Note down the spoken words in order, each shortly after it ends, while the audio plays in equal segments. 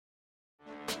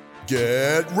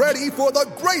Get ready for the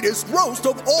greatest roast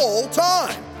of all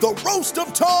time, the Roast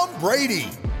of Tom Brady,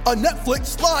 a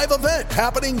Netflix live event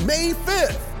happening May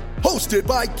 5th. Hosted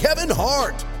by Kevin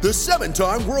Hart, the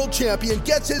 7-time world champion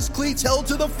gets his cleats held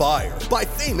to the fire by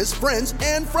famous friends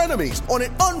and frenemies on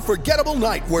an unforgettable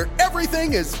night where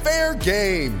everything is fair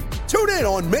game. Tune in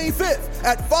on May 5th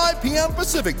at 5 p.m.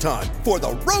 Pacific time for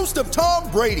the Roast of Tom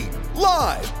Brady,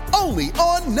 live only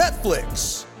on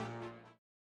Netflix.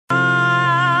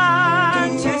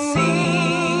 To see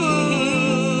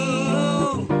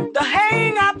the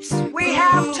hang-ups we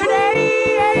have today,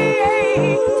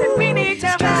 that we need to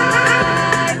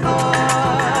fight for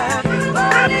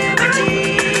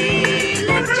liberty.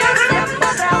 Lift yourself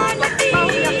up on your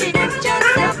feet. Lift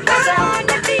yourself up on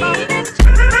your feet.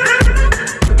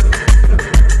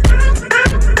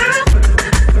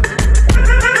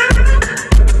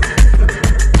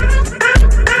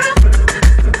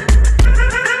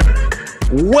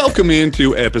 Welcome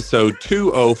into episode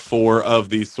 204 of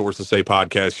the Sources Say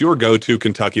podcast, your go-to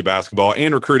Kentucky basketball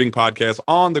and recruiting podcast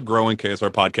on the growing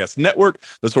KSR Podcast Network.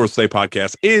 The Sources Say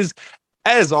podcast is,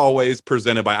 as always,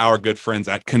 presented by our good friends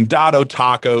at Condado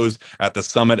Tacos at the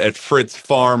Summit at Fritz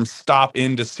Farm. Stop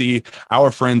in to see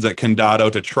our friends at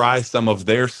Condado to try some of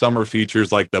their summer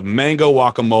features like the mango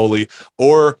guacamole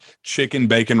or chicken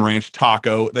bacon ranch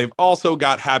taco. They've also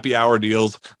got happy hour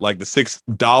deals like the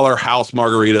 $6 house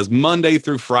margaritas Monday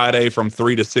through Friday from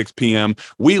 3 to 6 p.m.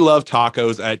 We love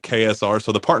tacos at KSR,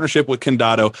 so the partnership with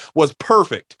Condado was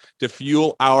perfect to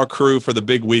fuel our crew for the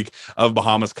big week of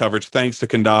Bahamas coverage. Thanks to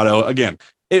Condado. Again,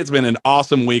 it's been an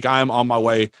awesome week. I'm on my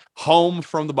way home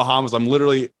from the Bahamas. I'm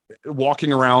literally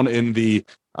walking around in the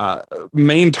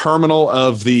main terminal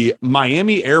of the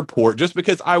Miami airport just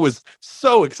because I was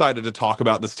so excited to talk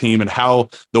about this team and how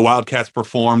the Wildcats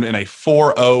performed in a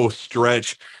 4-0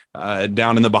 stretch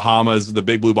down in the Bahamas. The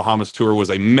Big Blue Bahamas tour was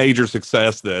a major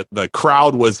success. The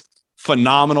crowd was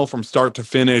phenomenal from start to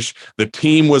finish. The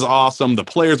team was awesome. The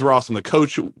players were awesome. The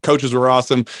coaches were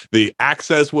awesome. The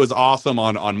access was awesome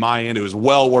on my end. It was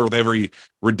well worth every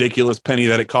ridiculous penny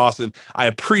that it cost. And I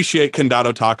appreciate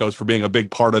Condado Tacos for being a big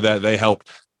part of that. They helped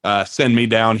send me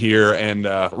down here and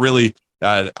really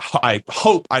I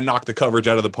hope I knocked the coverage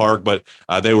out of the park, but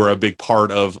they were a big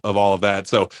part of all of that.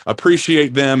 So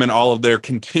appreciate them and all of their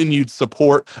continued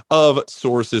support of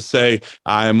Sources Say.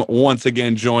 I'm once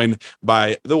again joined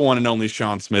by the one and only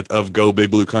Sean Smith of Go Big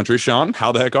Blue Country. Sean,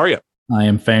 how the heck are you? I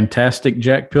am fantastic,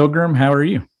 Jack Pilgrim. How are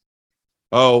you?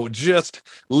 Oh, just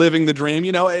living the dream.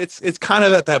 You know, it's kind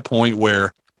of at that point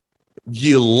where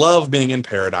you love being in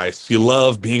paradise. You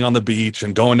love being on the beach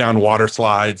and going down water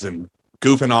slides and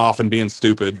goofing off and being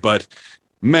stupid, but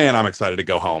man, I'm excited to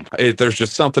go home. There's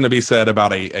just something to be said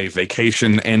about a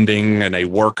vacation ending and a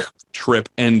work trip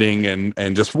ending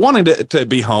and just wanting to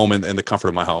be home in the comfort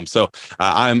of my home. So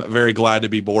I'm very glad to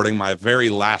be boarding my very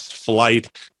last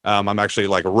flight. I'm actually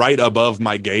like right above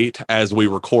my gate as we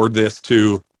record this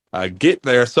to get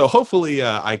there. So hopefully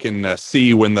I can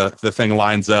see when the thing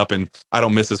lines up and I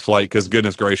don't miss this flight because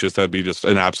goodness gracious, that'd be just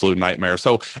an absolute nightmare.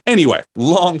 So anyway,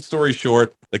 long story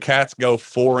short, the Cats go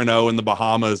 4-0 in the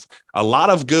Bahamas. A lot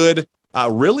of good,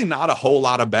 really not a whole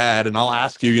lot of bad. And I'll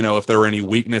ask you, if there are any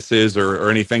weaknesses or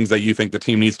any things that you think the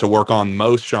team needs to work on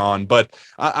most, Sean. But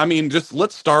I mean, just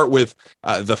let's start with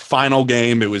the final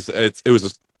game. It was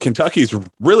Kentucky's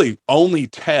really only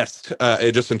test,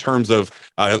 just in terms of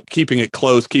keeping it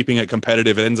close, keeping it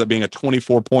competitive. It ends up being a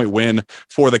 24-point win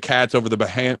for the Cats over the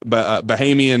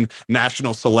Bahamian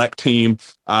National Select team.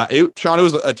 Sean, it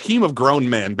was a team of grown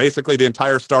men. Basically, the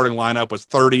entire starting lineup was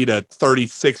 30 to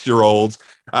 36-year-olds.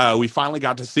 We finally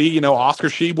got to see, Oscar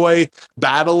Tshiebwe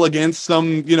battle against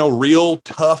some, real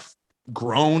tough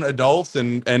grown adults,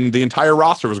 and the entire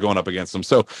roster was going up against them.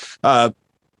 So,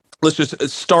 let's just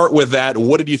start with that.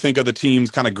 What did you think of the team's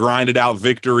kind of grinded out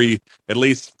victory, at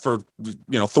least for,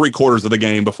 3/4 of the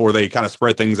game before they kind of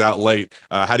spread things out late?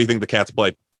 How do you think the Cats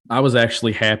played? I was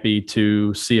actually happy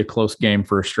to see a close game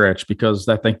for a stretch because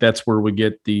I think that's where we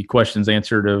get the questions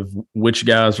answered of which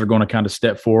guys are going to kind of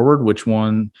step forward, which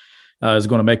one is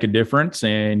going to make a difference.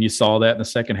 And you saw that in the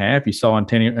second half. You saw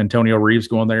Antonio Reeves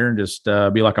go in there and just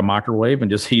be like a microwave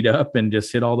and just heat up and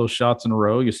just hit all those shots in a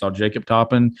row. You saw Jacob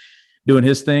Toppin doing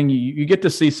his thing. You get to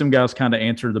see some guys kind of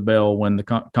answer the bell when the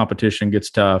competition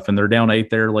gets tough, and they're down 8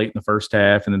 there late in the first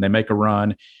half, and then they make a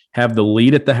run, have the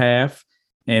lead at the half,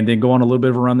 and then go on a little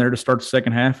bit of a run there to start the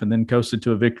second half, and then coasted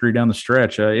to a victory down the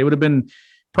stretch. It would have been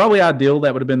probably ideal.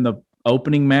 That would have been the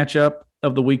opening matchup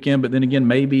of the weekend, but then again,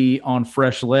 maybe on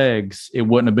fresh legs, it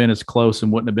wouldn't have been as close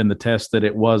and wouldn't have been the test that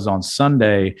it was on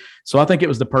Sunday. So I think it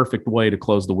was the perfect way to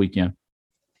close the weekend.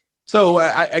 So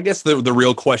I guess the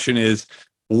real question is,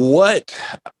 what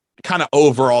kind of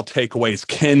overall takeaways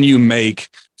can you make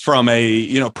from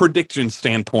a prediction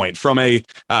standpoint, from a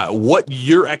what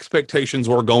your expectations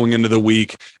were going into the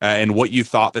week, and what you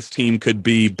thought this team could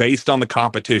be based on the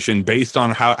competition, based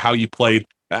on how you played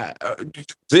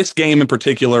this game in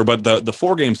particular, but the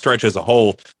 4-game stretch as a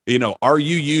whole? Are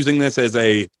you using this as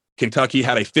a Kentucky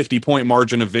had a 50-point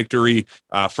margin of victory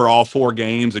for all 4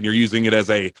 games, and you're using it as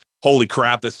a holy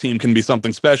crap, this team can be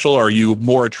something special? Or are you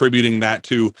more attributing that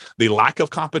to the lack of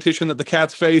competition that the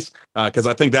Cats face? Because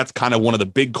I think that's kind of one of the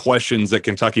big questions that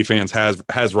Kentucky fans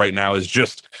has right now, is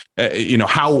just,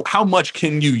 how much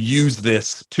can you use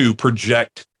this to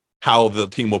project how the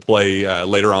team will play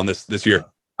later on this year?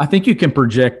 I think you can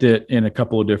project it in a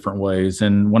couple of different ways.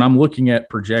 And when I'm looking at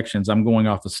projections, I'm going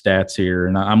off the stats here.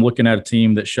 And I'm looking at a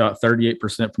team that shot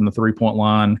 38% from the 3-point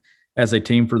line as a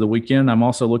team for the weekend. I'm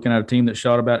also looking at a team that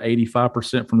shot about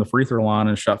 85% from the free throw line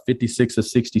and shot 56 of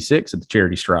 66 at the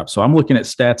charity stripe. So I'm looking at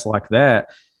stats like that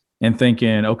and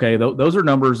thinking, okay, those are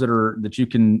numbers that you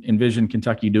can envision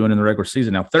Kentucky doing in the regular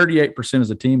season. Now, 38% as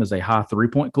a team is a high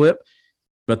 3-point clip,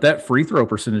 but that free throw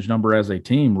percentage number as a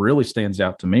team really stands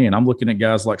out to me. And I'm looking at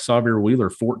guys like Xavier Wheeler,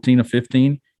 14 of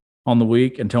 15 on the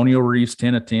week, Antonio Reeves,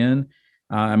 10 of 10.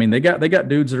 They got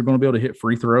dudes that are going to be able to hit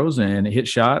free throws and hit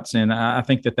shots, and I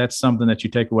think that's something that you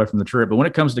take away from the trip. But when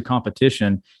it comes to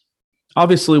competition,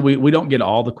 obviously we don't get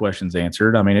all the questions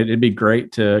answered. I mean, it'd be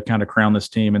great to kind of crown this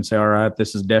team and say, all right,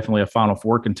 this is definitely a Final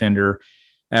Four contender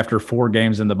after 4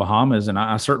 games in the Bahamas, and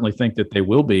I certainly think that they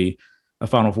will be a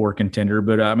Final Four contender.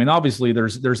 But obviously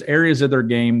there's areas of their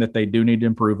game that they do need to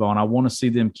improve on. I want to see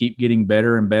them keep getting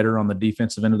better and better on the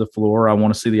defensive end of the floor. I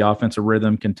want to see the offensive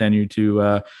rhythm continue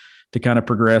to kind of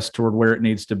progress toward where it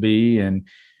needs to be, and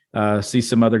see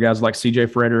some other guys like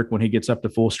CJ Frederick, when he gets up to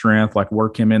full strength, like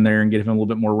work him in there and get him a little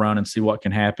bit more run and see what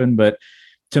can happen. But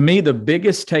to me, the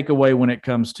biggest takeaway when it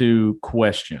comes to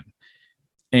question,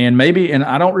 and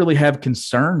I don't really have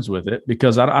concerns with it,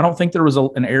 because I don't think there was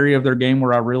an area of their game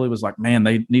where I really was like, man,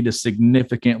 they need to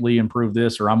significantly improve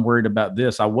this, or I'm worried about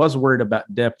this. I was worried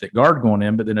about depth at guard going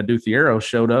in, but then Adou Thiero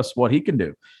showed us what he can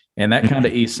do. And that kind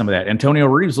of eased some of that. Antonio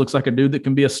Reeves looks like a dude that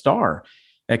can be a star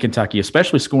at Kentucky,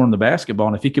 especially scoring the basketball.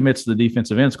 And if he commits to the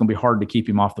defensive end, it's going to be hard to keep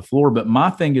him off the floor. But my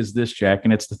thing is this, Jack,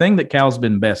 and it's the thing that Cal's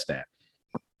been best at.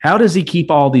 How does he keep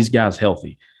all these guys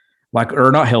healthy? Or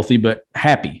not healthy, but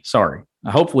happy. Sorry.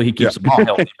 Hopefully he keeps them all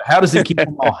healthy. But how does he keep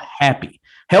them all happy?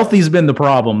 Healthy's been the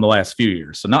problem the last few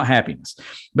years, so not happiness.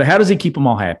 But how does he keep them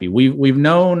all happy? We've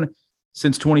known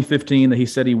since 2015 that he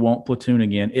said he won't platoon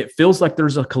again. It feels like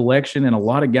there's a collection and a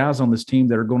lot of guys on this team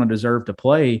that are going to deserve to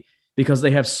play because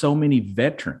they have so many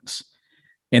veterans.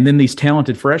 And then these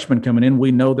talented freshmen coming in,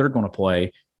 we know they're going to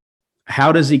play.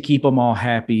 How does he keep them all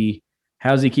happy?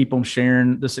 How does he keep them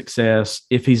sharing the success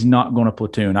if he's not going to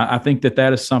platoon? I think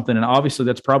that is something, and obviously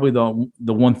that's probably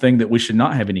the one thing that we should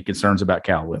not have any concerns about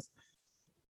Cal with.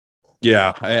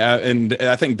 Yeah, and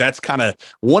I think that's kind of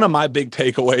one of my big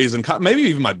takeaways, and maybe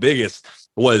even my biggest,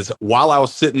 was while I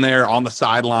was sitting there on the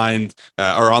sideline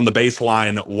or on the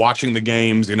baseline watching the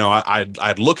games,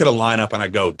 I'd look at a lineup and I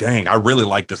go, dang, I really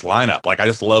like this lineup. Like, I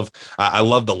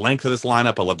love the length of this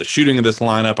lineup. I love the shooting of this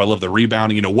lineup. I love the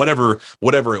rebounding,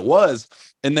 whatever it was.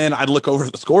 And then I'd look over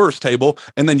at the scorers table,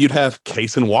 and then you'd have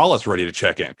Cason Wallace ready to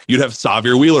check in. You'd have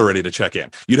Xavier Wheeler ready to check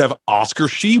in. You'd have Oscar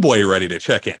Tshiebwe ready to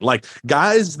check in. Like,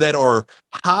 guys that are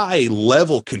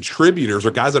high-level contributors,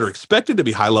 or guys that are expected to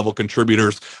be high-level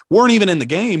contributors, weren't even in the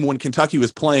game when Kentucky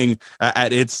was playing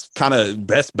at its kind of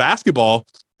best basketball.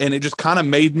 And it just kind of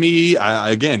made me,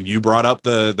 again, you brought up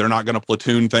they're not going to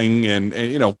platoon thing, and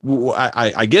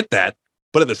I get that.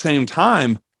 But at the same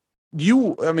time,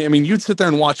 you'd sit there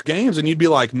and watch games and you'd be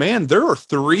like, man, there are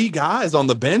 3 guys on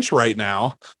the bench right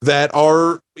now that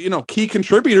are, key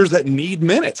contributors that need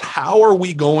minutes. How are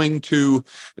we going to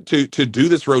do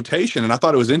this rotation? And I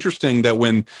thought it was interesting that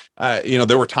when,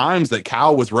 there were times that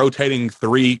Cal was rotating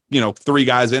 3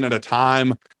 guys in at a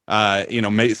time,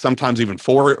 sometimes even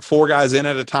four guys in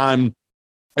at a time.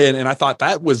 And I thought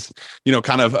that was,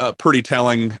 kind of pretty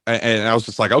telling. And I was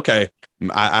just like, okay,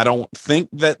 I don't think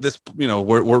that this, we don't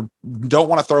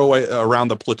want to throw away around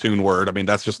the platoon word. I mean,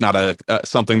 that's just not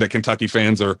something that Kentucky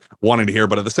fans are wanting to hear.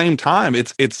 But at the same time,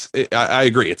 I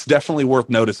agree. It's definitely worth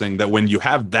noticing that when you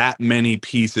have that many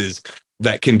pieces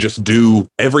that can just do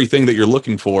everything that you're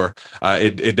looking for,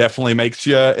 it definitely makes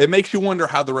you wonder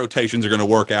how the rotations are going to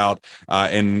work out,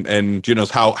 and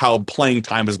how playing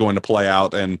time is going to play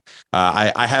out. And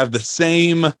I have the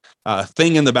same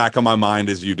thing in the back of my mind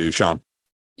as you do, Sean.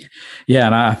 Yeah,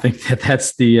 and I think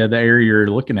that's the area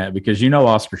you're looking at, because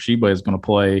Oscar Tshiebwe is going to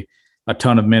play a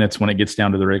ton of minutes when it gets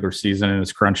down to the regular season and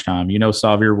it's crunch time.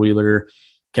 Xavier Wheeler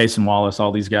Cason Wallace,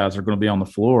 all these guys are going to be on the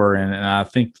floor. And I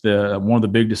think one of the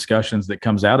big discussions that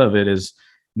comes out of it is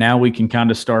now we can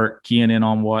kind of start keying in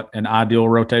on what an ideal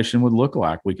rotation would look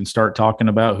like. We can start talking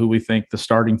about who we think the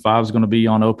starting five is going to be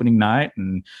on opening night.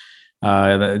 And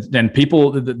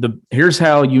people, here's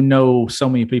how so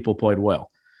many people played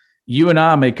well. You and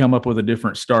I may come up with a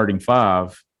different starting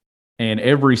five, and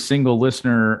every single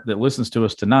listener that listens to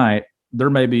us tonight, there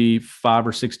may be 5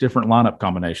 or 6 different lineup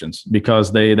combinations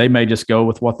because they may just go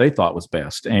with what they thought was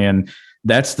best. And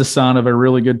that's the sign of a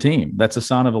really good team. That's a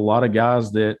sign of a lot of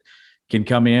guys that can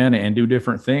come in and do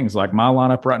different things. Like my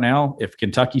lineup right now, if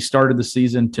Kentucky started the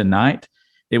season tonight,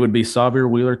 it would be Sahvir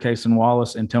Wheeler, Cason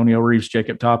Wallace, Antonio Reeves,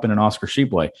 Jacob Toppin, and Oscar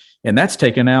Tshiebwe. And that's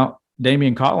taken out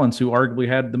Damian Collins, who arguably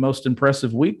had the most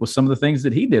impressive week with some of the things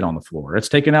that he did on the floor. It's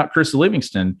taken out Chris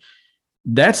Livingston.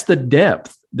 That's the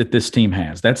depth that this team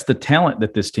has. That's the talent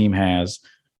that this team has.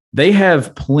 They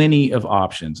have plenty of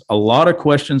options. A lot of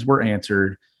questions were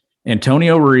answered.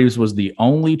 Antonio Reeves was the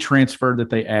only transfer that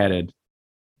they added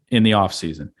in the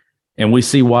offseason. And we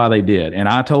see why they did. And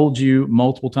I told you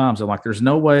multiple times, I'm like, there's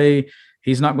no way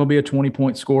he's not going to be a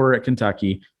 20-point scorer at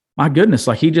Kentucky. My goodness,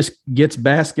 like he just gets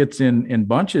baskets in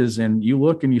bunches. And you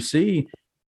look and you see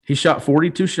he shot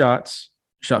 42 shots,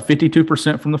 shot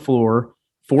 52% from the floor,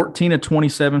 14 of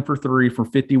 27 for 3 for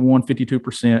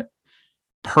 52%.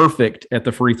 Perfect at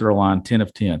the free throw line, 10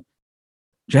 of 10.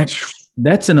 Jack,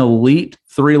 that's an elite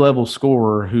 3-level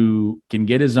scorer who can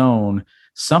get his own,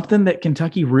 something that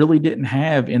Kentucky really didn't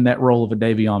have in that role of a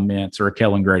Davion Mintz or a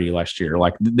Kellen Grady last year.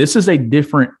 Like this is a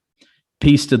different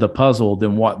piece to the puzzle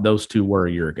than what those two were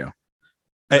a year ago.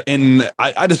 And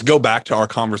I just go back to our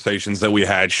conversations that we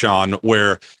had, Sean,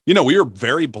 where, we were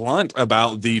very blunt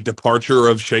about the departure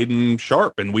of Shaedon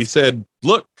Sharpe. And we said,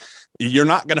 look, you're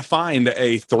not going to find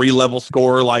a 3-level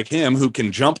scorer like him who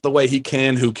can jump the way he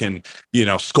can, who can,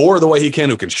 score the way he can,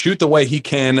 who can shoot the way he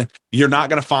can. You're not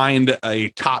going to find a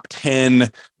top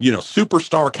 10,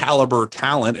 superstar caliber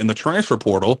talent in the transfer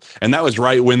portal. And that was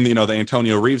right when, the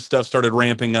Antonio Reeves stuff started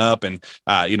ramping up, and,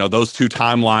 those two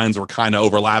timelines were kind of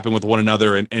overlapping with one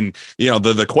another. And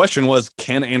the question was,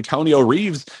 can Antonio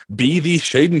Reeves be the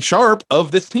Shaedon Sharpe of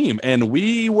this team? And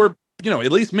we were,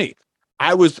 at least me,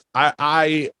 I will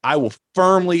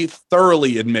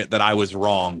thoroughly admit that I was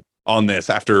wrong on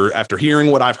this after hearing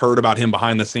what I've heard about him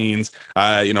behind the scenes.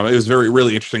 It was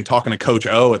really interesting talking to Coach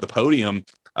O at the podium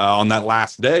on that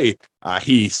last day.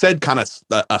 He said kind of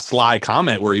a sly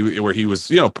comment where he was,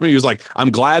 he was like,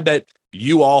 I'm glad that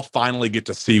you all finally get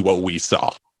to see what we saw.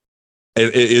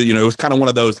 It was kind of one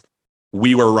of those,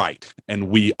 we were right, and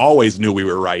we always knew we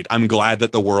were right. I'm glad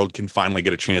that the world can finally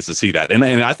get a chance to see that. And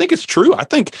I think it's true. I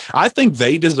think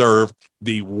they deserve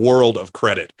the world of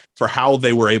credit for how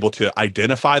they were able to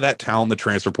identify that talent in the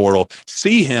transfer portal,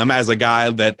 see him as a guy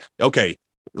that, okay,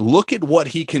 look at what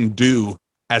he can do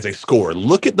as a scorer.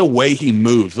 Look at the way he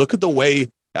moves. Look at the way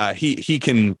he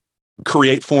can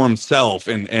create for himself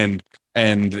and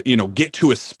get to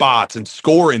his spots and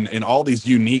score in all these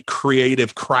unique,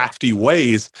 creative, crafty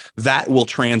ways that will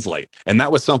translate. And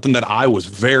that was something that I was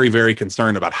very, very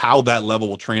concerned about, how that level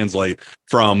will translate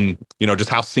from, just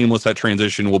how seamless that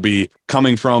transition will be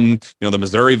coming from, the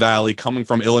Missouri Valley, coming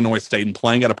from Illinois State and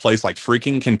playing at a place like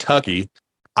freaking Kentucky.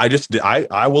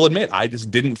 I will admit, I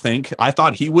just didn't think, I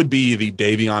thought he would be the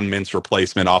Davion Mintz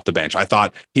replacement off the bench. I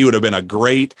thought he would have been a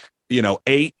great,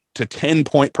 8 to 10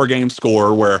 point per game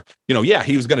scorer where,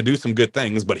 he was going to do some good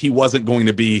things, but he wasn't going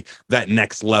to be that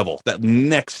next level, that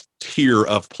next tier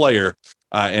of player.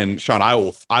 And Sean,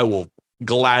 I will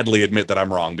gladly admit that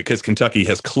I'm wrong, because Kentucky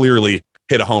has clearly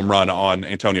hit a home run on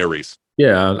Antonio Reeves.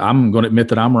 Yeah, I'm going to admit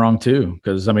that I'm wrong too,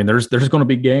 because there's going to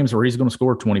be games where he's going to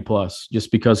score 20 plus,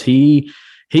 just because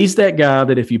he's that guy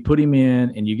that if you put him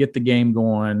in and you get the game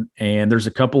going, and there's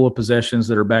a couple of possessions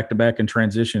that are back to back in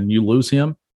transition, you lose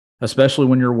him. Especially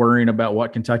when you're worrying about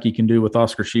what Kentucky can do with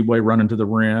Oscar Tshiebwe running to the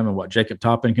rim and what Jacob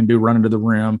Toppin can do running to the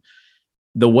rim.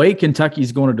 The way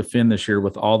Kentucky's going to defend this year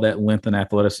with all that length and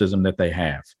athleticism that they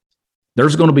have,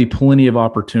 there's going to be plenty of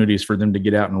opportunities for them to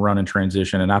get out and run in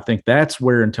transition. And I think that's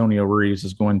where Antonio Reeves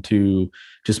is going to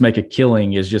just make a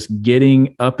killing, is just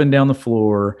getting up and down the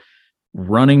floor,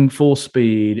 running full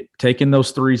speed, taking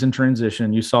those threes in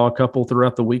transition. You saw a couple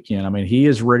throughout the weekend. I mean, he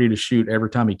is ready to shoot every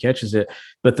time he catches it.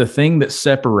 But the thing that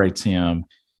separates him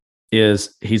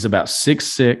is he's about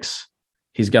 6'6".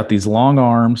 He's got these long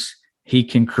arms. He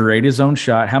can create his own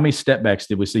shot. How many step backs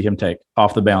did we see him take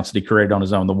off the bounce that he created on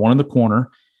his own? The one in the corner,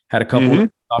 had a couple at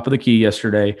the top of the key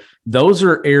yesterday. Those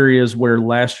are areas where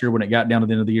last year, when it got down to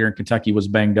the end of the year and Kentucky was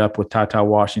banged up with Ty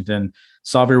Washington,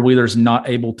 Xavier Wheeler's not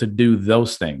able to do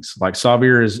those things. Like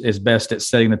Xavier is best at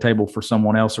setting the table for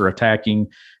someone else or attacking,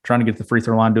 trying to get the free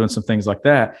throw line, doing some things like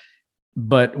that.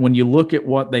 But when you look at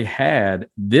what they had,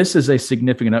 this is a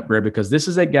significant upgrade because this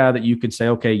is a guy that you could say,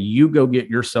 okay, you go get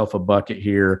yourself a bucket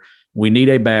here. We need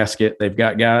a basket. They've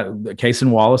got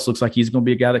Cason Wallace looks like he's going to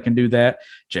be a guy that can do that.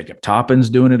 Jacob Toppin's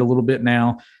doing it a little bit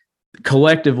now.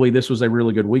 Collectively, this was a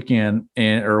really good weekend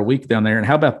or a week down there. And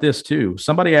how about this too?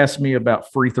 Somebody asked me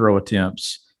about free throw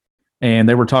attempts, and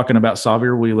they were talking about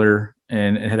Xavier Wheeler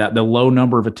and that the low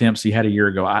number of attempts he had a year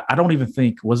ago. I don't even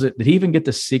think did he even get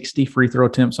to 60 free throw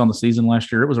attempts on the season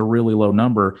last year? It was a really low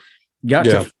number. Got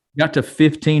to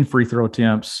 15 free throw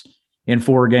attempts in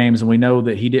 4 games, and we know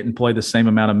that he didn't play the same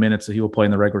amount of minutes that he will play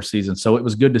in the regular season. So it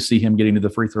was good to see him getting to the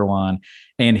free throw line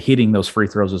and hitting those free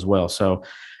throws as well. So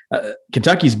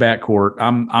Kentucky's backcourt,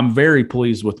 I'm very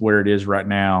pleased with where it is right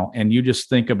now. And you just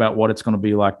think about what it's going to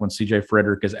be like when CJ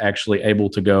Frederick is actually able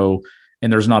to go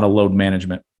and there's not a load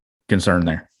management concern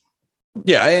there.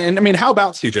 Yeah, and I mean, how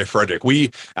about CJ Frederick?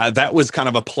 That was kind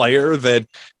of a player that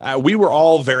we were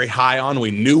all very high on.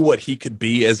 We knew what he could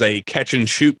be as a catch and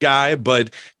shoot guy,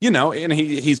 but and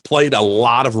he's played a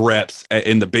lot of reps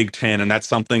in the Big Ten, and that's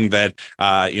something that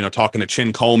talking to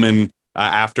Chin Coleman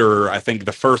after I think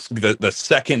the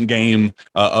second game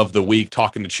of the week,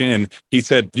 talking to Chin, he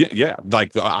said, yeah,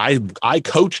 like I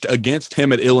coached against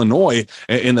him at Illinois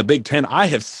in the Big Ten. I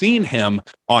have seen him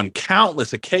on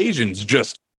countless occasions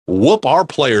just whoop our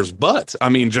players' butts. I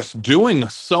mean, just doing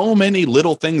so many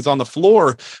little things on the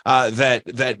floor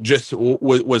that just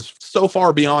was so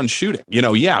far beyond shooting. We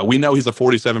know he's a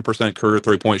 47% career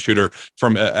 3-point shooter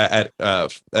from at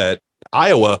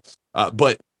Iowa,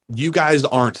 but you guys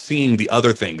aren't seeing the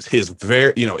other things. His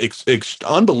very,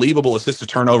 unbelievable assist to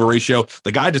turnover ratio.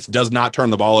 The guy just does not turn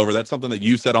the ball over. That's something that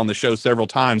you said on the show several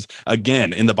times.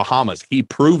 Again, in the Bahamas, he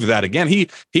proved that again. He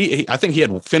I think he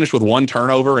had finished with 1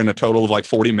 turnover in a total of like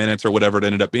 40 minutes or whatever it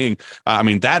ended up being. I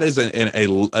mean, that is an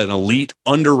elite,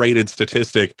 underrated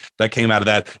statistic that came out of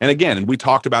that. And again, we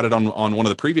talked about it on one of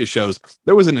the previous shows.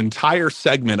 There was an entire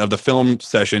segment of the film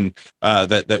session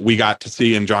that we got to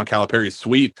see in John Calipari's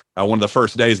suite one of the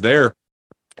first days there,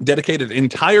 dedicated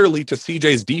entirely to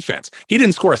CJ's defense. He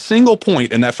didn't score a single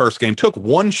point in that first game, took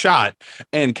 1 shot,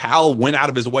 and Cal went out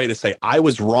of his way to say, I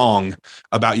was wrong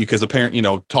about you, because apparently,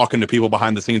 talking to people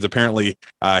behind the scenes, apparently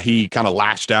he kind of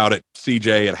lashed out at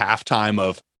CJ at halftime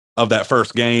of that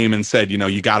first game and said,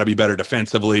 you got to be better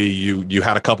defensively. You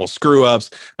had a couple screw ups,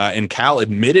 and Cal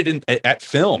admitted at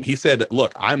film. He said,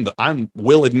 "Look, I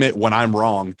will admit when I'm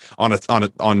wrong on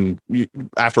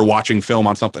after watching film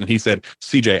on something." He said,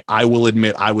 "CJ, I will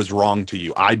admit I was wrong to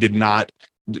you.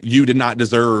 You did not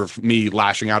deserve me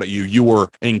lashing out at you. You were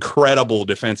incredible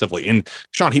defensively." And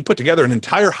Sean, he put together an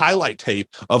entire highlight tape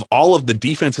of all of the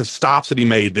defensive stops that he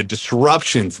made, the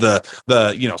disruptions, the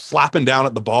slapping down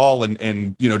at the ball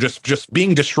and just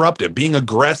being disruptive, being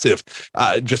aggressive,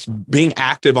 just being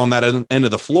active on that end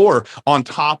of the floor, on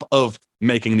top of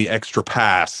making the extra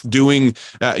pass, doing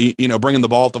bringing the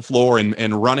ball at the floor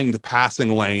and running the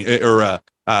passing lane or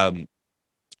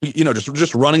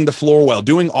just running the floor well,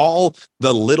 doing all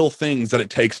the little things that it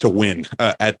takes to win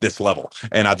at this level.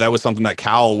 And that was something that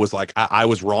Cal was like, I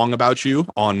was wrong about you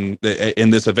in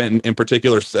this event in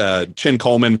particular. Chin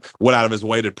Coleman went out of his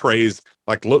way to praise,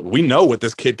 like, look, we know what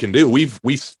this kid can do. We've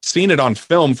seen it on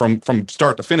film from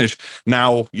start to finish.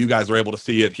 Now you guys are able to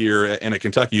see it here in a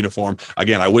Kentucky uniform.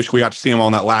 Again, I wish we got to see him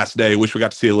on that last day. Wish we got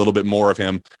to see a little bit more of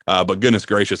him. But goodness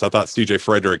gracious, I thought CJ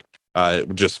Frederick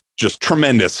just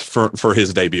tremendous for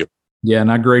his debut. Yeah,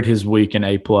 and I grade his week an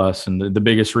A+. And the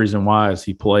biggest reason why is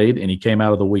he played and he came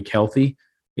out of the week healthy,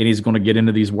 and he's going to get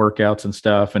into these workouts and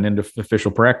stuff and into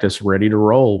official practice ready to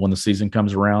roll when the season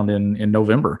comes around in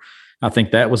November. I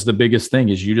think that was the biggest thing,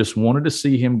 is you just wanted to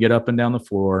see him get up and down the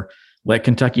floor, let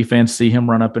Kentucky fans see him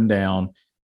run up and down,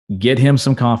 get him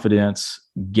some confidence,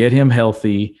 get him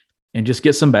healthy, and just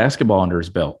get some basketball under his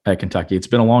belt at Kentucky. It's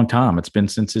been a long time. It's been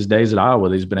since his days at Iowa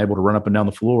that he's been able to run up and down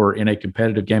the floor in a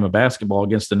competitive game of basketball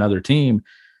against another team.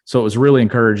 So it was really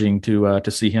encouraging to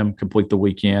see him complete the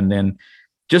weekend. And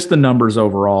just the numbers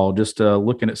overall, just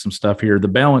looking at some stuff here, the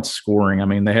balanced scoring. I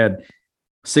mean, they had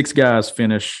 6 guys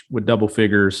finish with double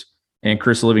figures, and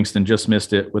Chris Livingston just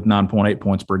missed it with 9.8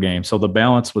 points per game. So the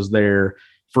balance was there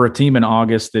for a team in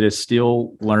August that is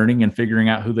still learning and figuring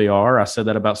out who they are. I said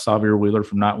that about Xavier Wheeler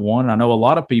from night one. I know a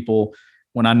lot of people,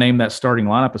 when I named that starting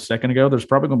lineup a second ago, there's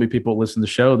probably going to be people that listen to the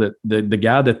show that the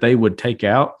guy that they would take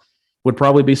out would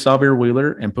probably be Xavier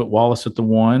Wheeler and put Wallace at the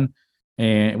 1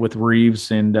 and with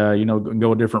Reeves and,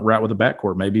 go a different route with the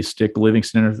backcourt. Maybe stick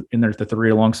Livingston in there at the 3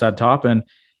 alongside Toppin.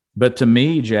 But to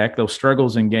me, Jack, those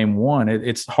struggles in game one,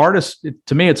 it's hardest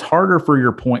to me. It's harder for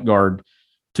your point guard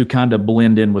to kind of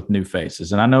blend in with new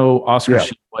faces. And I know Oscar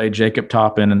Tshiebwe, Jacob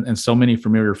Toppin, and so many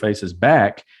familiar faces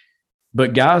back.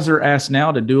 But guys are asked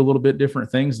now to do a little bit different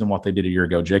things than what they did a year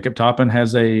ago. Jacob Toppin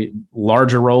has a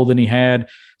larger role than he had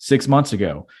 6 months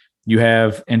ago. You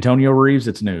have Antonio Reeves,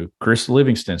 that's new. Chris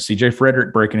Livingston, CJ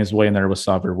Frederick breaking his way in there with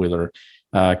Sahvir Wheeler,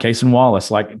 Cason Wallace.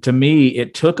 Like, to me,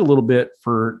 it took a little bit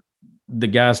for the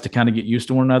guys to kind of get used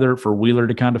to one another, for Wheeler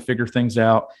to kind of figure things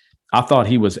out. I thought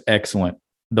he was excellent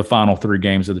the final 3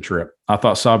 games of the trip. I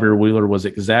thought Sahvir Wheeler was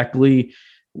exactly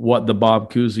what the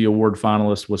Bob Cousy Award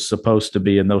finalist was supposed to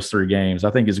be in those 3 games.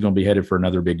 I think he's going to be headed for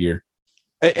another big year.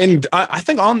 And I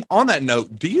think on that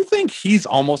note, do you think he's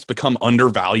almost become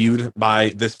undervalued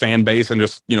by this fan base and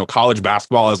just, college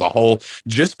basketball as a whole,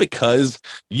 just because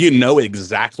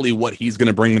exactly what he's going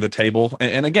to bring to the table?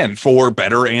 And again, for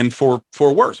better and for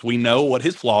worse, we know what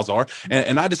his flaws are.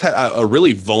 And I just had a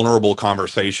really vulnerable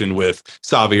conversation with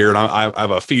Sahvir, and I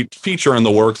have a feature in the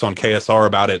works on KSR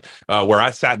about it, where I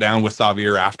sat down with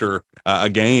Sahvir after a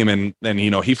game, and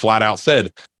he flat out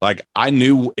said, like, I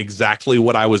knew exactly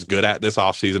what I was good at this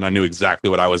offseason. I knew exactly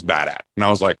what I was bad at. And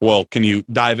I was like, well, can you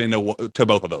dive into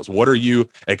both of those? What are you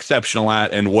exceptional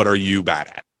at and what are you bad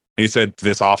at? And he said,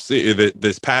 this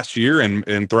past year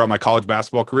and throughout my college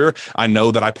basketball career, I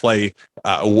know that I play,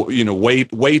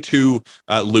 way too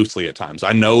loosely at times.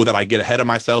 I know that I get ahead of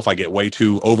myself. I get way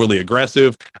too overly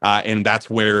aggressive. And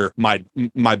that's where my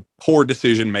poor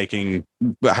decision making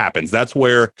happens. That's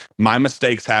where my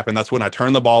mistakes happen. That's when I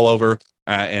turn the ball over.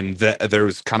 And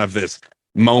there's kind of this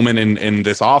moment in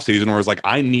this offseason where it's like,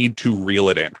 I need to reel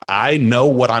it in. I know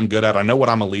what I'm good at. I know what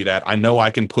I'm elite at. I know I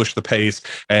can push the pace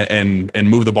and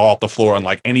move the ball up the floor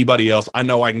unlike anybody else. I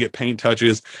know I can get paint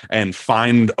touches and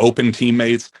find open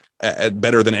teammates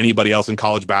better than anybody else in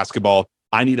college basketball.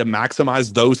 I need to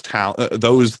maximize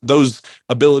those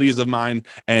abilities of mine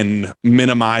and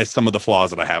minimize some of the flaws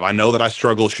that I have. I know that I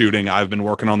struggle shooting. I've been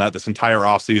working on that this entire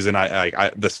offseason.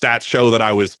 The stats show that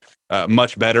I was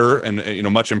much better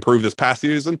and much improved this past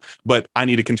season, but I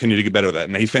need to continue to get better at that.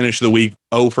 And he finished the week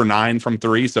 0 for 9 from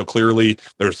 3, so clearly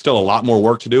there's still a lot more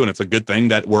work to do, and it's a good thing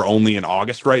that we're only in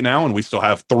August right now, and we still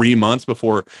have 3 months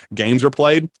before games are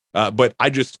played. But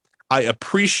I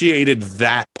appreciated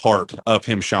that part of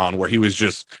him, Sean, where he was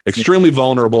just extremely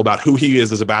vulnerable about who he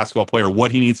is as a basketball player,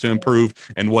 what he needs to improve,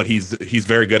 and what he's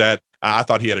very good at. I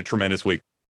thought he had a tremendous week.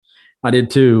 I did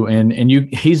too, and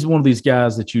he's one of these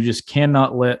guys that you just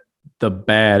cannot let the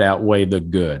bad outweigh the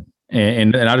good,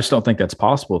 and I just don't think that's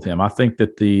possible with him. I think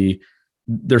that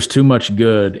there's too much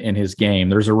good in his game.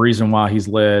 There's a reason why he's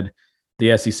led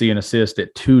the SEC in assists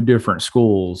at 2 different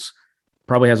schools.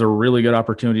 Probably has a really good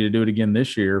opportunity to do it again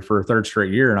this year for a 3rd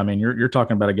straight year. And I mean, you're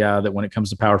talking about a guy that when it comes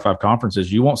to Power 5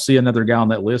 conferences, you won't see another guy on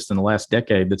that list in the last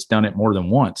decade that's done it more than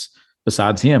once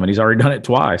besides him. And he's already done it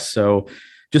twice. So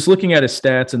just looking at his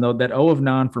stats and that 0 of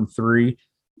 9 from 3,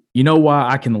 you know why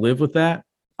I can live with that?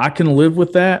 I can live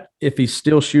with that if he's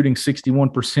still shooting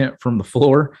 61% from the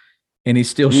floor and he's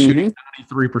still shooting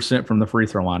 93% from the free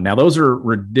throw line. Now, those are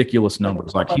ridiculous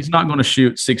numbers. Like, he's not going to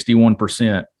shoot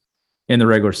 61% in the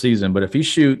regular season, but if he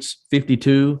shoots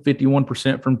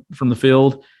 51% from the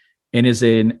field and is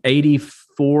an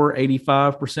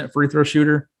 85% free throw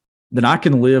shooter, then I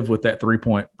can live with that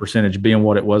 3-point percentage being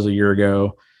what it was a year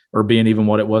ago or being even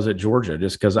what it was at Georgia,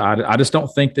 just because I just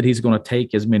don't think that he's going to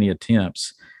take as many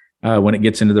attempts when it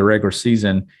gets into the regular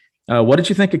season. What did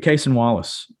you think of Cason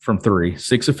Wallace from 3?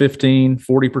 6 of 15,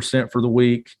 40% for the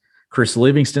week. Chris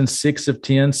Livingston, 6 of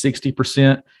 10,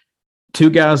 60%. 2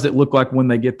 guys that look like when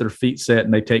they get their feet set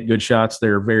and they take good shots,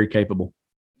 they're very capable.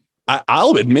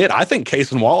 I'll admit, I think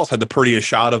Cason Wallace had the prettiest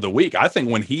shot of the week. I think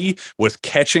when he was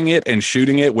catching it and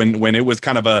shooting it, when it was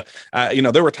kind of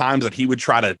there were times that he would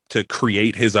try to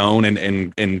create his own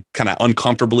and kind of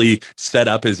uncomfortably set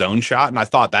up his own shot. And I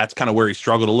thought that's kind of where he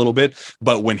struggled a little bit.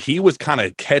 But when he was kind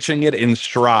of catching it in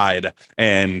stride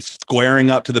and squaring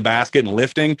up to the basket and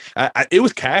lifting, it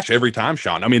was cash every time,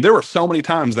 Sean. I mean, there were so many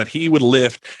times that he would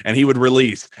lift and he would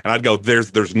release, and I'd go,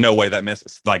 there's no way that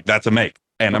misses. Like, that's a make.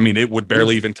 And I mean, it would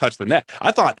barely even touch the net.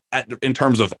 I thought in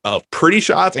terms of pretty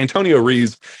shots, Antonio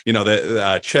Reeves,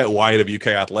 the Chet White of UK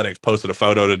Athletics posted a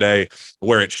photo today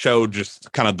where it showed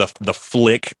just kind of the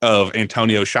flick of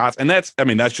Antonio's shots. And that's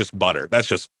just butter. That's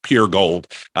just pure gold.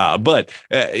 But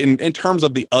in terms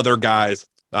of the other guys,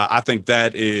 I think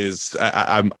that is,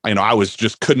 I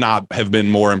could not have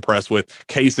been more impressed with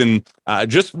Cason.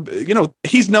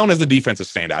 He's known as the defensive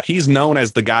standout. He's known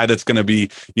as the guy that's going to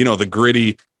be, the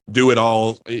gritty, do it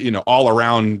all, all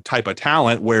around type of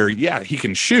talent where, yeah, he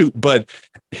can shoot, but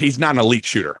he's not an elite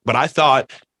shooter. But I thought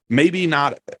maybe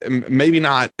not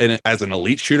as an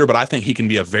elite shooter, but I think he can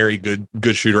be a very good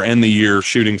shooter, end the year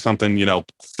shooting something,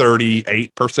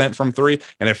 38% from three.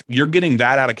 And if you're getting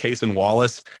that out of Case and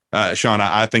Wallace, Sean,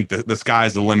 I think the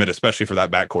sky's the limit, especially for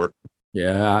that backcourt.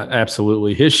 Yeah,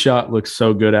 absolutely. His shot looks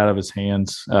so good out of his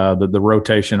hands. The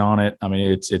rotation on it, I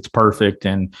mean, it's perfect.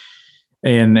 And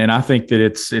I think that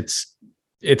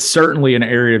it's certainly an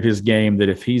area of his game that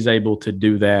if he's able to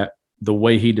do that, the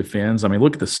way he defends, I mean,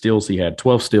 look at the steals he had,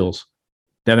 12 steals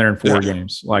down there in 4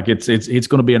 games. Like it's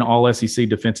going to be an all SEC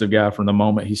defensive guy from the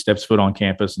moment he steps foot on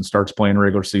campus and starts playing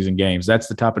regular season games. That's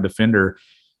the type of defender.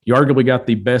 You arguably got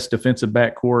the best defensive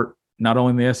backcourt, not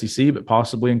only in the SEC, but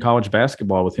possibly in college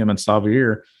basketball with him and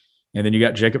Xavier. And then you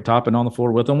got Jacob Toppin on the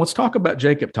floor with him. Let's talk about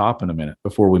Jacob Toppin a minute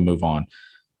before we move on.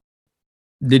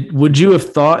 Would you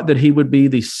have thought that he would be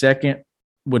the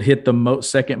would hit the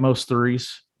second most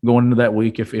threes going into that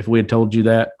week if we had told you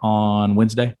that on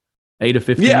Wednesday, 8 of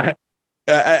 15? Yeah.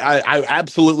 I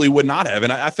absolutely would not have.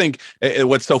 And I think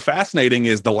what's so fascinating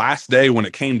is the last day when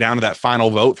it came down to that final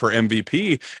vote for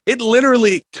MVP, it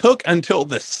literally took until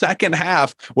the second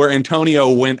half where Antonio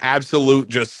went absolute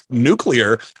just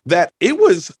nuclear that it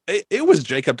was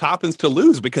Jacob Toppin's to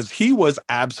lose because he was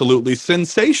absolutely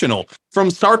sensational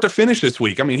from start to finish this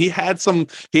week. I mean, he had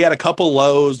a couple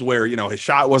lows where, his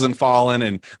shot wasn't falling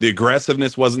and the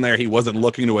aggressiveness wasn't there. He wasn't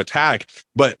looking to attack.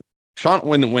 But Sean,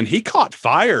 when he caught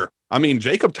fire, I mean,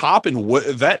 Jacob Toppin,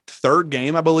 that third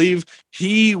game, I believe,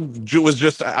 he was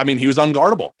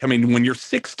unguardable. I mean, when you're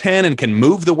 6'10" and can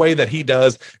move the way that he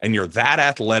does, and you're that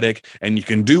athletic, and you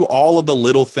can do all of the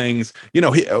little things,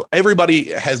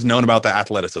 everybody has known about the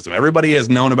athleticism. Everybody has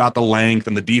known about the length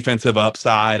and the defensive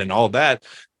upside and all of that.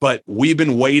 But we've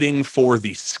been waiting for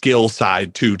the skill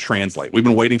side to translate. We've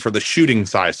been waiting for the shooting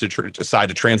side to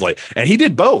translate. And he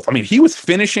did both. I mean, he was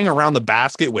finishing around the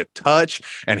basket with touch,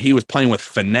 and he was playing with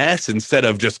finesse instead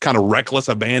of just kind of reckless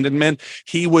abandonment.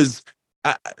 He was,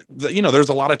 there's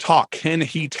a lot of talk. Can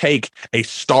he take a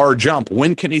star jump?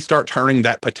 When can he start turning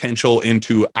that potential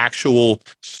into actual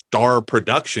star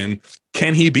production?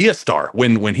 Can he be a star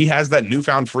when he has that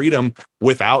newfound freedom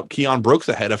without Keon Brooks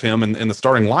ahead of him in the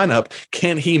starting lineup?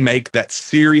 Can he make that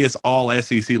serious all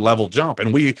SEC level jump?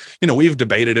 And we've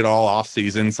debated it all off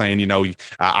season saying,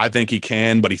 I think he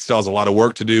can, but he still has a lot of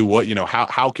work to do.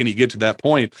 How can he get to that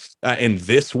point? And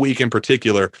this week in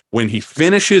particular, when he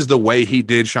finishes the way he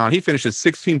did, Sean, he finishes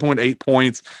 16.8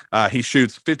 points. He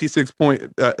shoots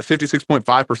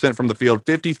 56.5% from the field,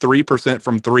 53%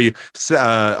 from three,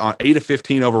 8 of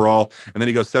 15 overall. And then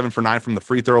he goes 7 for 9 from the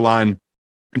free throw line.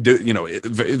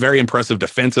 Very impressive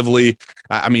defensively.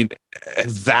 I mean,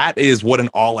 that is what an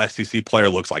all SEC player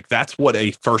looks like. That's what a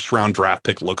first round draft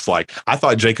pick looks like. I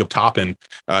thought Jacob Toppin,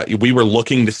 we were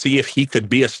looking to see if he could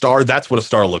be a star. That's what a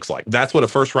star looks like. That's what a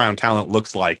first round talent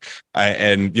looks like.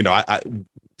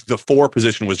 The 4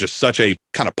 position was just such a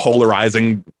kind of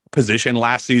polarizing position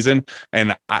last season,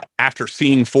 and after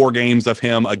seeing 4 games of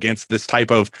him against this type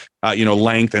of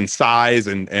length and size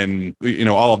and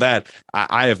all of that,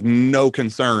 I have no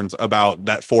concerns about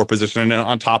that 4 position. And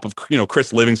on top of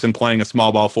Chris Livingston playing a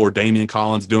small ball 4, Damian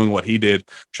Collins doing what he did,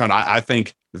 Sean, I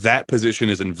think that position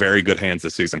is in very good hands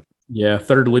this season. Yeah,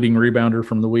 3rd leading rebounder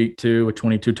from the week too, with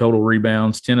 22 total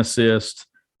rebounds, 10 assists.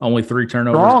 Only 3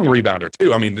 turnovers. Strong rebounder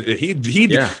too. I mean, he'd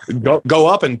go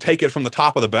up and take it from the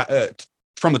top of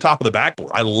the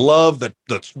backboard. I love the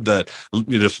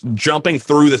just jumping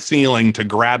through the ceiling to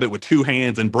grab it with 2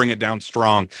 hands and bring it down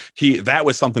strong. That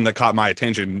was something that caught my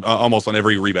attention almost on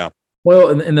every rebound.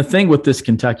 Well, and the thing with this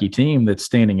Kentucky team that's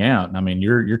standing out, I mean,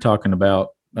 you're talking about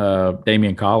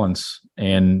Damian Collins,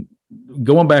 and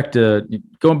going back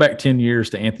 10 years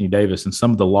to Anthony Davis and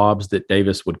some of the lobs that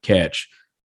Davis would catch.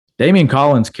 Damian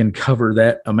Collins can cover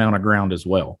that amount of ground as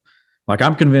well. Like,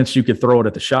 I'm convinced you could throw it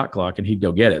at the shot clock and he'd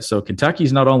go get it. So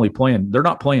Kentucky's not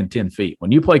playing 10 feet.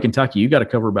 When you play Kentucky, you got to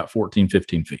cover about 14,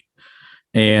 15 feet.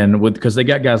 And because they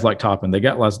got guys like Toppin, they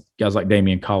got guys like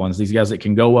Damian Collins, these guys that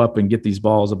can go up and get these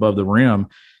balls above the rim.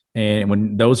 And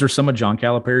when those are some of John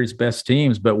Calipari's best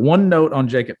teams. But one note on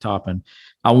Jacob Toppin,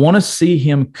 I want to see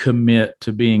him commit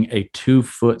to being a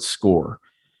 2-foot scorer.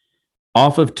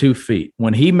 Off of 2 feet.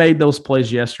 When he made those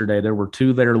plays yesterday, there were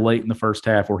 2 that are late in the first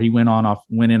half where he went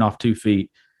in off 2 feet.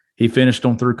 He finished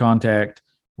them through contact,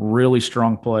 really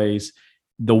strong plays.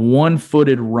 The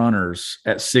 1-footed runners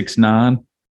at 6'9",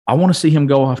 I want to see him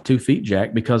go off 2 feet,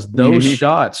 Jack, because those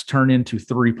shots turn into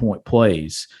 3-point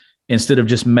plays instead of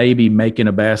just maybe making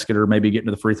a basket or maybe getting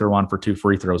to the free throw line for 2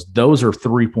 free throws. Those are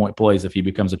 3-point plays if he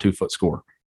becomes a 2-foot scorer.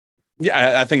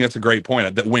 Yeah, I think that's a great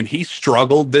point. That when he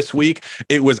struggled this week,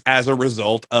 it was as a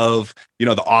result of,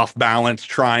 the off balance,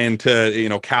 trying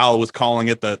to, Cal was calling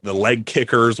it the leg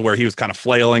kickers, where he was kind of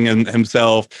flailing in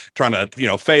himself, trying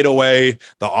to, fade away,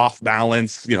 the off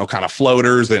balance, kind of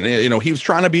floaters. And, he was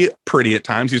trying to be pretty at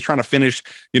times. He was trying to finish,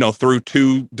 through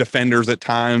two defenders at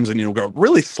times, and, go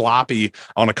really sloppy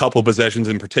on a couple possessions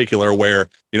in particular where,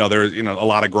 there's, a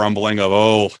lot of grumbling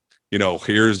of,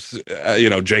 here's,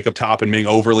 Jacob Toppin being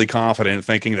overly confident,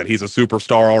 thinking that he's a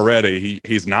superstar already.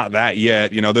 He's not that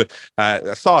yet.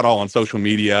 I saw it all on social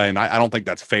media, and I don't think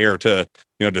that's fair to,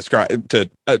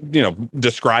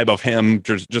 describe of him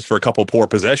just for a couple poor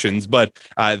possessions. But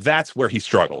that's where he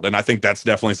struggled. And I think that's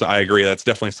definitely, I agree, that's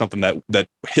definitely something that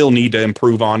he'll need to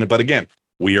improve on. But again,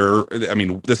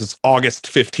 this is August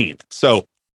 15th. So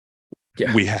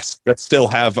yeah, we still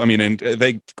have,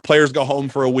 and players go home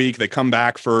for a week, they come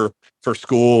back for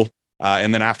school.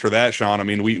 And then after that, Sean,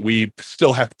 we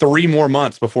still have 3 more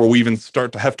months before we even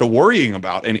start to have to worrying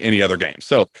about any other games.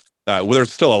 So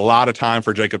there's still a lot of time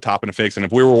for Jacob Toppin to fix. And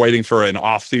if we were waiting for an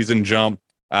off-season jump,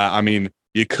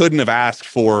 you couldn't have asked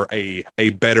for a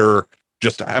better,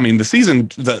 the season,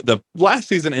 the last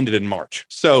season ended in March.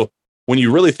 So when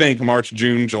you really think March,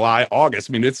 June, July, August,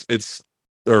 it's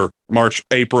or March,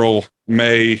 April,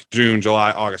 May, June, July,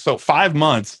 August. So 5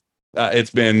 months it's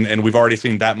been, and we've already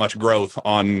seen that much growth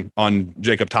on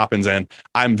Jacob Toppin's end.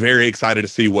 I'm very excited to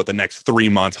see what the next 3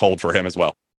 months hold for him as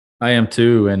well. I am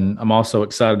too, and I'm also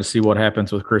excited to see what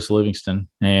happens with Chris Livingston.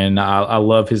 And I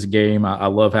love his game. I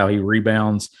love how he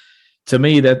rebounds. To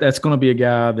me, that's going to be a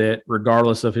guy that,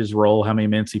 regardless of his role, how many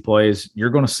minutes he plays,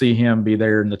 you're going to see him be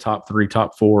there in the top 3,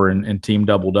 top 4 and team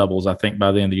doubles, I think,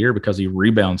 by the end of the year, because he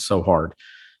rebounds so hard.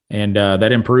 And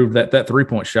that improved that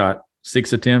 3-point shot,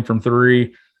 6 of 10 from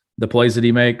 3, the plays that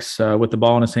he makes with the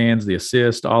ball in his hands, the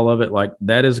assist, all of it. Like,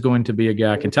 that is going to be a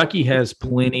guy. Kentucky has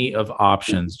plenty of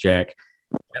options, Jack,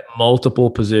 at multiple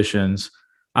positions.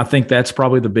 I think that's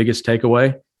probably the biggest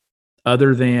takeaway.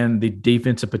 Other than the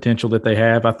defensive potential that they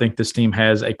have, I think this team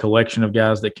has a collection of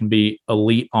guys that can be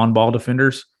elite on-ball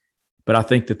defenders, but I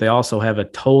think that they also have a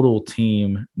total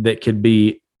team that could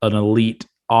be an elite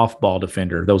off-ball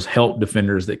defender, those help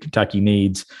defenders that Kentucky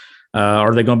needs.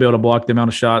 Are they going to be able to block the amount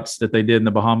of shots that they did in the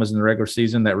Bahamas in the regular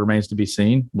season? That remains to be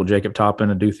seen. Will Jacob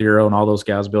Toppin and Due Theroux and all those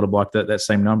guys be able to block that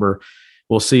same number?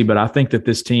 We'll see, but I think that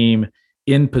this team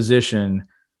in position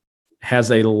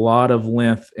has a lot of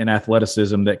length and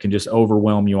athleticism that can just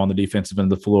overwhelm you on the defensive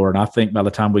end of the floor. And I think by the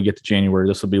time we get to January,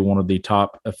 this will be one of the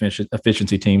top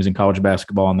efficiency teams in college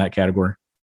basketball in that category.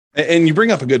 And you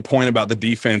bring up a good point about the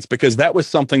defense, because that was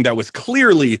something that was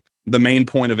clearly the main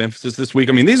point of emphasis this week.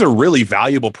 These are really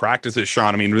valuable practices,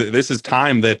 Sean. This is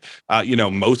time that,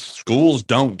 most schools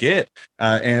don't get.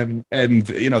 And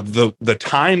the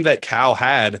time that Cal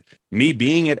had, me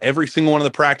being at every single one of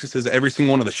the practices, every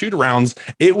single one of the shoot-arounds,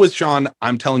 it was, Sean,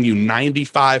 I'm telling you,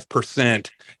 95%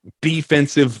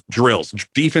 defensive drills,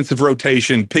 defensive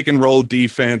rotation, pick and roll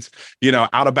defense,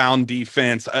 out of bound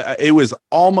defense. It was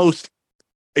almost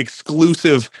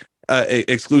exclusively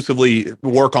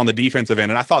work on the defensive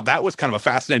end. And I thought that was kind of a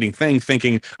fascinating thing,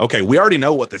 thinking, okay, we already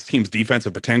know what this team's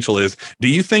defensive potential is. Do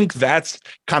you think that's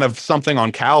kind of something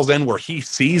on Cal's end where he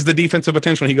sees the defensive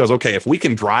potential and he goes, okay, if we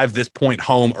can drive this point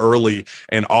home early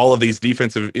and all of these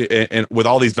defensive and with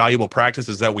all these valuable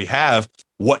practices that we have,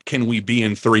 what can we be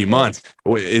in 3 months?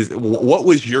 What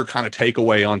was your kind of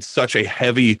takeaway on such a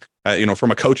heavy,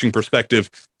 from a coaching perspective,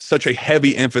 such a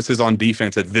heavy emphasis on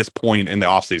defense at this point in the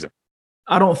offseason?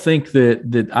 I don't think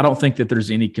that there's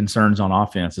any concerns on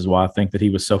offense, is why I think that he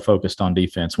was so focused on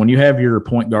defense. When you have your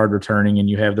point guard returning and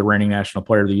you have the reigning National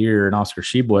Player of the Year and Oscar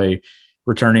Tshiebwe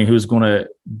returning, who's going to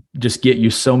just get you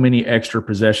so many extra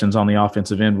possessions on the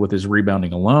offensive end with his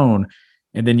rebounding alone,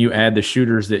 and then you add the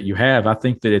shooters that you have, I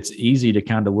think that it's easy to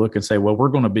kind of look and say, well, we're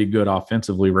going to be good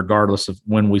offensively regardless of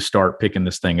when we start picking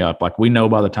this thing up. Like, we know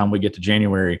by the time we get to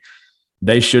January,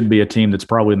 they should be a team that's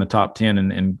probably in the top 10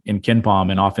 in KenPom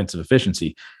in offensive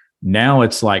efficiency. Now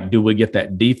it's like, do we get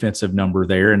that defensive number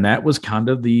there? And that was kind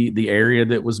of the area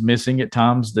that was missing at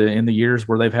times in the years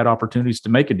where they've had opportunities to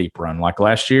make a deep run. Like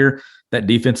last year, that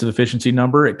defensive efficiency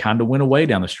number, it kind of went away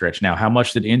down the stretch. Now, how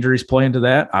much did injuries play into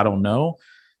that? I don't know.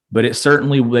 But it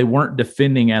certainly, they weren't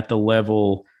defending at the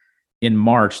level in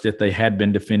March that they had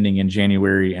been defending in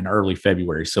January and early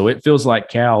February. So it feels like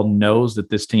Cal knows that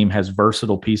this team has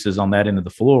versatile pieces on that end of the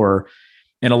floor.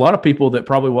 And a lot of people that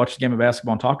probably watch the game of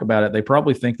basketball and talk about it, they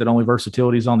probably think that only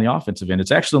versatility is on the offensive end.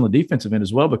 It's actually on the defensive end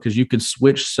as well, because you could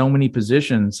switch so many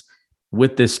positions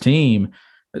with this team.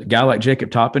 A guy like Jacob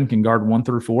Toppin can guard 1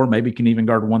 through 4, maybe can even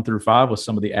guard 1 through 5 with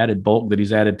some of the added bulk that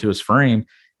he's added to his frame.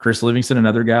 Chris Livingston,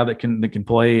 another guy that can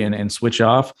play and switch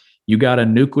off. You got a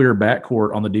nuclear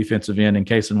backcourt on the defensive end in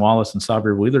Cason Wallace and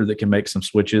Sahvir Wheeler that can make some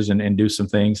switches and do some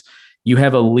things. You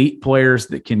have elite players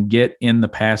that can get in the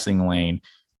passing lane.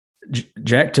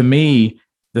 Jack, to me,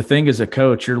 the thing as a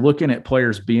coach, you're looking at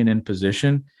players being in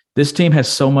position. This team has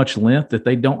so much length that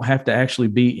they don't have to actually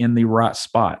be in the right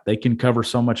spot. They can cover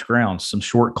so much ground, some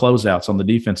short closeouts on the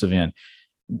defensive end.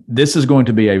 This is going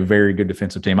to be a very good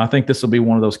defensive team. I think this will be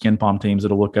one of those KenPom teams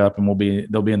that'll look up and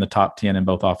they'll be in the top 10 in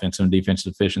both offensive and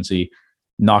defensive efficiency,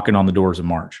 knocking on the doors of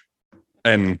March.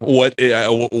 And what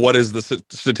is the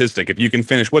statistic? If you can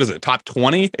finish, what is it, top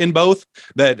 20 in both?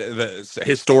 That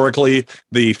historically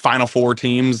the Final Four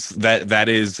teams, that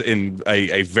is in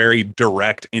a very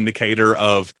direct indicator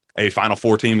of a Final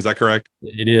Four team. Is that correct?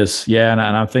 It is, yeah. And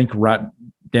I think right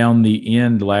down the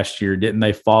end last year, didn't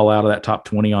they fall out of that top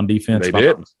 20 on defense? They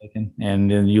did.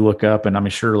 And then you look up, and I mean,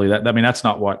 surely that's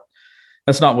not what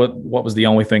was the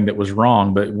only thing that was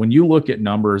wrong. But when you look at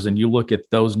numbers and you look at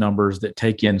those numbers that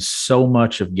take in so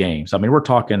much of games, I mean, we're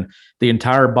talking the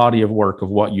entire body of work of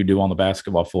what you do on the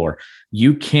basketball floor.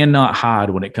 You cannot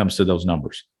hide when it comes to those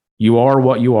numbers. You are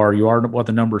what you are. You are what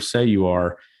the numbers say you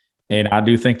are. And I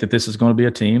do think that this is going to be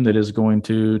a team that is going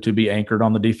to be anchored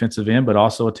on the defensive end, but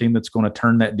also a team that's going to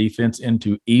turn that defense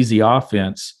into easy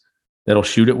offense that'll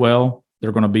shoot it well.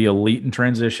 They're going to be elite in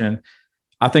transition.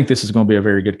 I think this is going to be a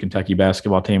very good Kentucky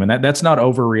basketball team. And that's not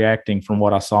overreacting from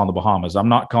what I saw in the Bahamas. I'm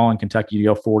not calling Kentucky to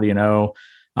go 40-0.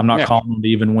 I'm not calling them to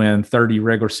even win 30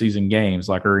 regular season games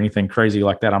or anything crazy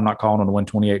like that. I'm not calling them to win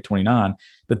 28-29.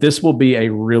 But this will be a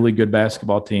really good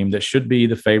basketball team that should be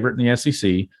the favorite in the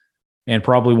SEC and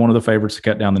probably one of the favorites to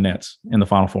cut down the nets in the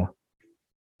Final Four.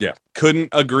 Yeah, couldn't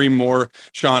agree more.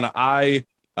 Sean, I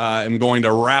am going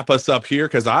to wrap us up here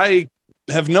because I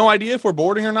have no idea if we're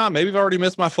boarding or not. Maybe I've already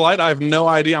missed my flight. I have no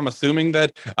idea. I'm assuming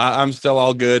that I'm still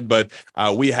all good, but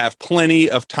we have plenty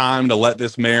of time to let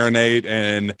this marinate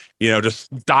and,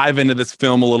 just dive into this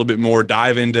film a little bit more,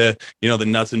 dive into, the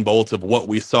nuts and bolts of what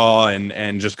we saw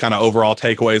and just kind of overall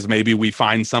takeaways. Maybe we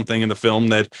find something in the film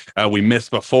that we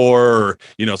missed before or,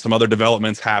 some other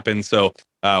developments happen. So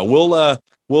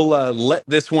We'll let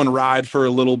this one ride for a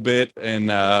little bit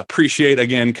and appreciate,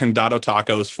 again, Condado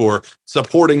Tacos for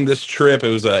supporting this trip. It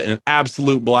was an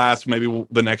absolute blast. Maybe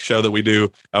the next show that we do,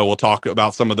 we'll talk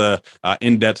about some of the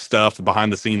in-depth stuff,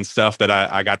 behind-the-scenes stuff that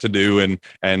I got to do and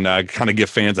kind of give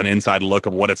fans an inside look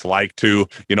of what it's like to,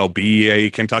 be a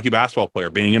Kentucky basketball player,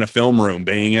 being in a film room,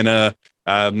 being in a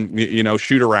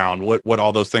shoot around, what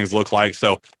all those things look like.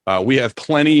 So we have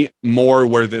plenty more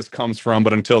where this comes from.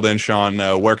 But until then, Sean,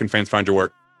 where can fans find your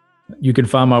work? You can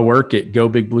find my work at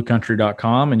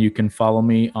gobigbluecountry.com, and you can follow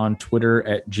me on Twitter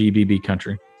at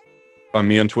GBBCountry. Find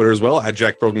me on Twitter as well at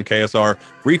Jack Pilgrim KSR.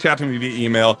 Reach out to me via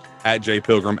email at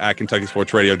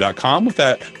jpilgrim@KentuckySportsRadio.com. With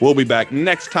that, we'll be back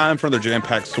next time for another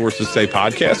jam-packed Sources Say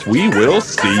podcast. We will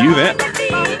see you then.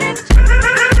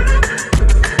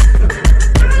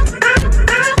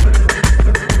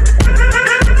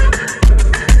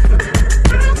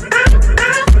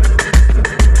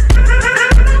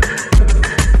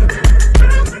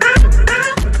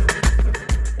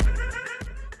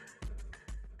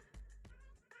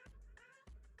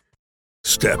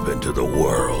 Step into the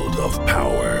world of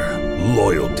power,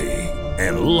 loyalty,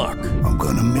 and luck. I'm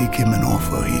gonna make him an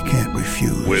offer he can't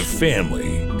refuse. With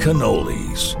family,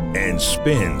 cannolis, and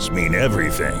spins mean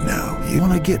everything. Now, you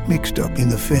wanna get mixed up in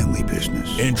the family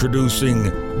business. Introducing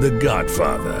The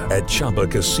Godfather at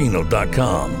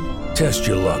ChumbaCasino.com. Test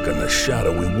your luck in the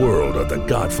shadowy world of The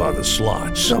Godfather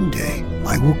slot. Someday,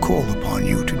 I will call upon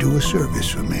you to do a service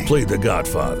for me. Play The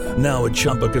Godfather, now at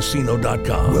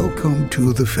ChumbaCasino.com. Welcome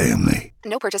to the family.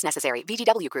 No purchase necessary.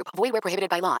 VGW Group. Void where prohibited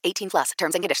by law. 18+.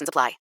 Terms and conditions apply.